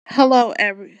Hello,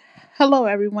 Hello,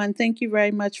 everyone. Thank you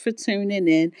very much for tuning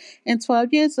in. And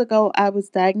 12 years ago, I was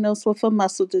diagnosed with a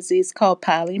muscle disease called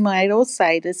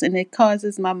polymyositis, and it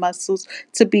causes my muscles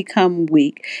to become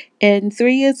weak. And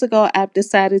 3 years ago, I've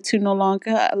decided to no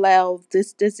longer allow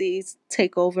this disease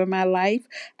take over my life.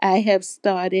 I have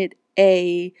started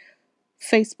a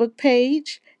Facebook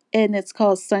page, and it's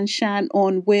called Sunshine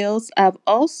on Wheels. I've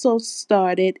also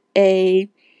started a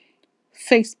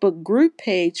Facebook group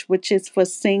page, which is for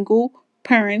single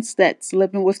parents that's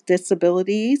living with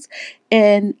disabilities.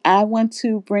 And I want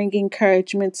to bring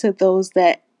encouragement to those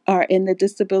that are in the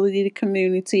disability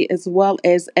community as well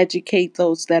as educate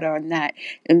those that are not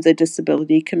in the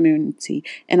disability community.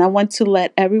 And I want to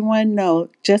let everyone know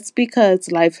just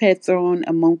because life had thrown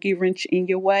a monkey wrench in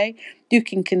your way, you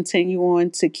can continue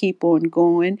on to keep on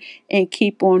going and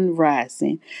keep on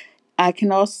rising. I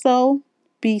can also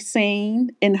be seen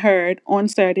and heard on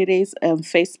Saturdays on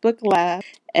Facebook Live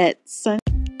at Sun.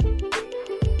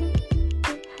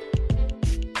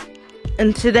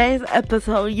 In today's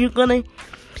episode, you're gonna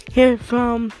hear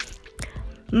from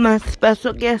my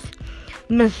special guest,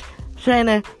 Miss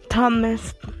Shana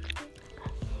Thomas,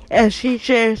 as she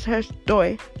shares her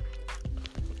story.